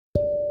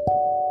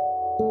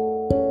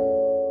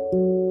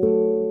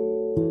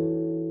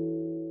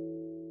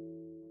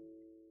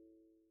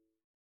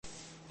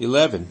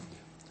11.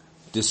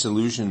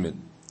 Disillusionment.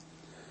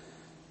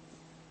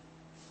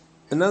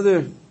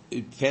 Another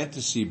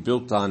fantasy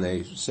built on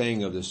a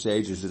saying of the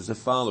sages is the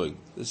following.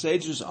 The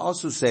sages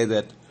also say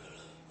that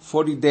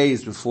 40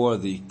 days before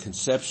the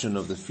conception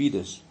of the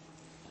fetus,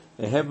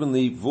 a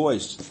heavenly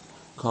voice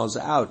calls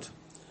out,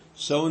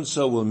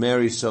 so-and-so will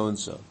marry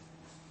so-and-so.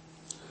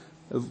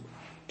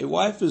 A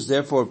wife is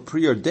therefore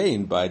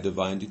preordained by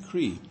divine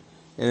decree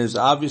and is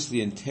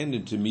obviously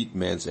intended to meet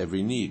man's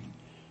every need.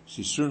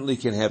 She certainly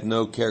can have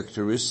no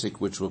characteristic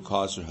which will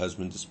cause her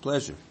husband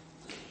displeasure.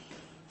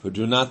 For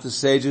do not the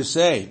sages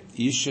say,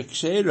 Isha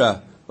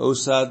kshera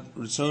osad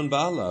ritzon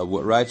bala,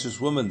 what righteous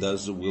woman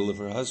does the will of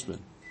her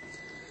husband?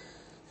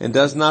 And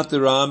does not the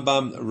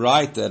Rambam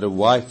write that a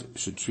wife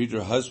should treat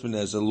her husband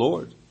as a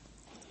lord?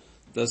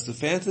 Thus the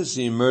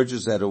fantasy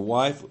emerges that a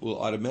wife will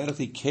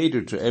automatically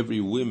cater to every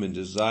whim and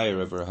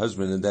desire of her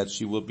husband, and that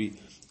she will be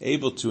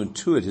able to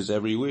intuit his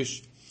every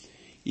wish,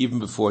 even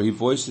before he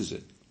voices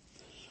it.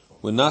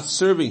 When not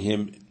serving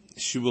him,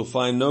 she will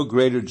find no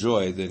greater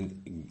joy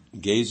than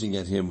gazing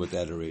at him with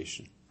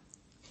adoration.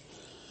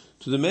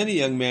 To the many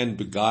young men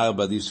beguiled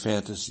by these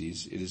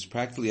fantasies, it is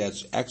practically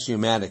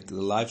axiomatic that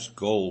life's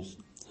goals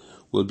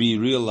will be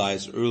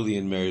realized early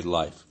in married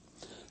life.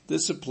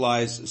 This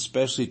applies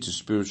especially to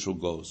spiritual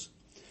goals.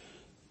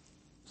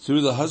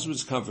 Through the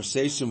husband's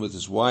conversation with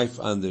his wife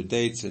on their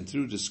dates and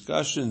through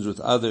discussions with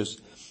others,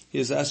 he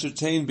has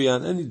ascertained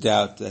beyond any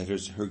doubt that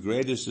her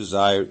greatest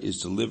desire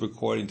is to live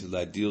according to the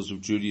ideals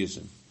of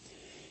Judaism.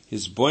 He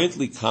is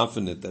buoyantly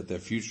confident that their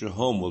future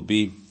home will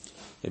be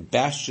a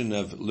bastion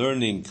of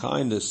learning,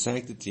 kindness,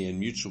 sanctity, and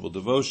mutual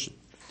devotion.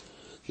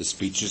 The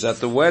speeches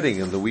at the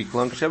wedding and the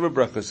week-long Sheva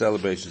Bracha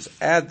celebrations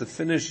add the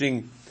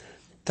finishing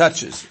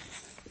touches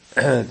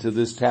to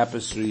this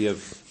tapestry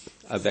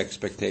of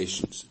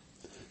expectations.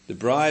 The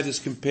bride is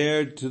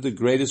compared to the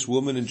greatest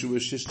woman in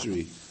Jewish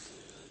history.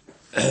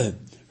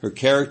 Her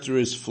character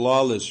is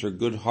flawless, her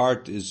good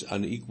heart is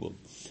unequaled.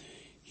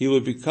 He will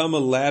become a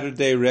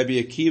latter-day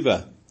Rebbe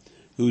Akiva,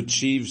 who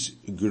achieves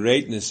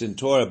greatness in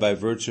Torah by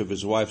virtue of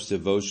his wife's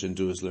devotion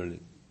to his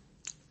learning.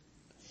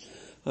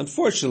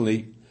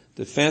 Unfortunately,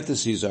 the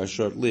fantasies are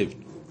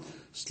short-lived.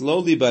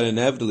 Slowly but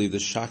inevitably, the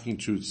shocking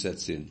truth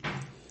sets in.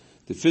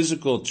 The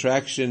physical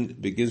attraction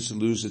begins to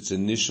lose its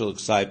initial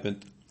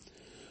excitement.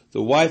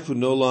 The wife who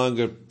no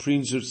longer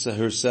preens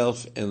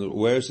herself and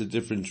wears a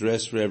different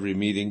dress for every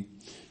meeting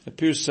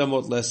appears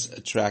somewhat less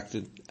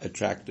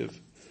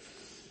attractive.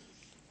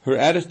 Her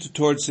attitude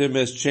towards him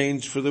has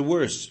changed for the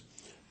worse,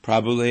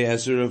 probably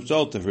as a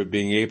result of her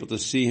being able to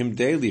see him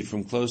daily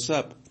from close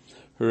up.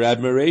 Her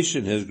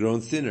admiration has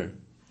grown thinner.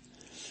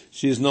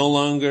 She no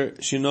longer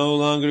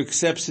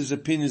accepts his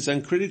opinions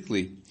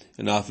uncritically,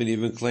 and often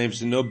even claims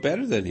to know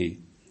better than he.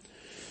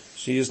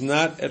 She is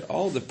not at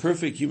all the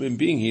perfect human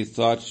being he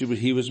thought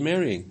he was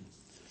marrying.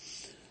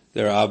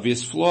 There are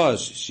obvious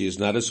flaws. She is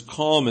not as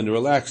calm and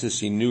relaxed as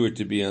he knew her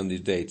to be on the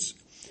dates.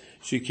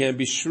 She can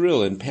be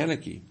shrill and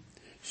panicky.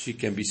 She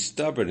can be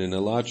stubborn and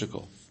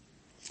illogical.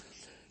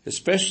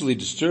 Especially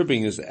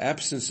disturbing is the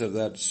absence of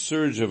that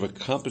surge of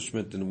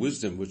accomplishment and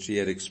wisdom which he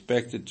had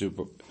expected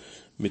to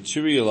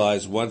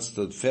materialize once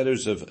the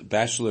fetters of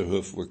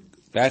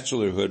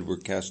bachelorhood were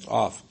cast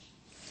off.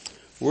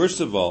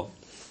 Worst of all,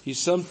 he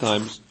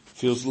sometimes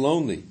feels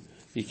lonely.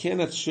 He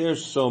cannot share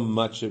so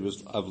much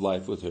of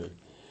life with her.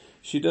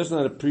 She does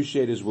not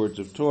appreciate his words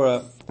of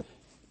Torah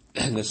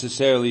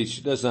necessarily.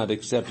 She does not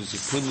accept his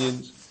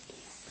opinions.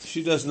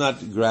 She does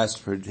not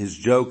grasp his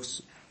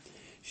jokes.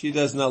 She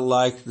does not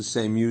like the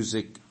same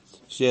music.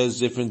 She has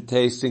different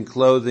tastes in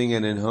clothing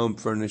and in home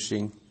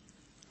furnishing.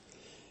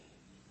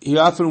 He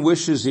often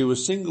wishes he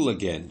was single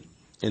again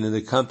and in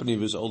the company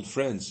of his old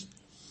friends.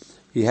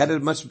 He had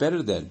it much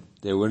better then.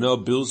 There were no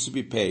bills to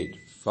be paid,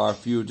 far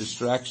fewer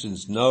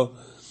distractions, no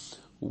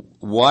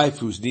wife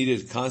who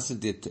needed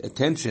constant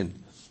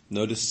attention,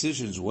 no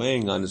decisions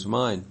weighing on his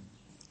mind.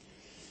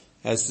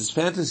 As his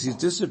fantasies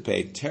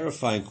dissipate,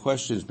 terrifying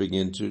questions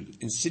begin to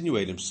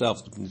insinuate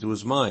themselves into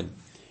his mind.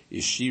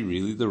 Is she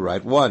really the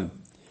right one?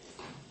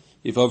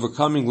 If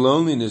overcoming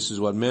loneliness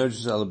is what marriage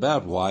is all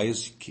about, why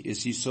is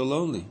he so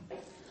lonely?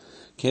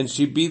 Can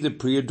she be the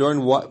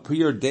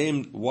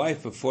preordained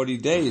wife of 40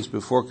 days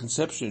before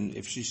conception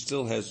if he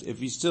still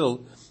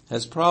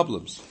has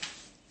problems?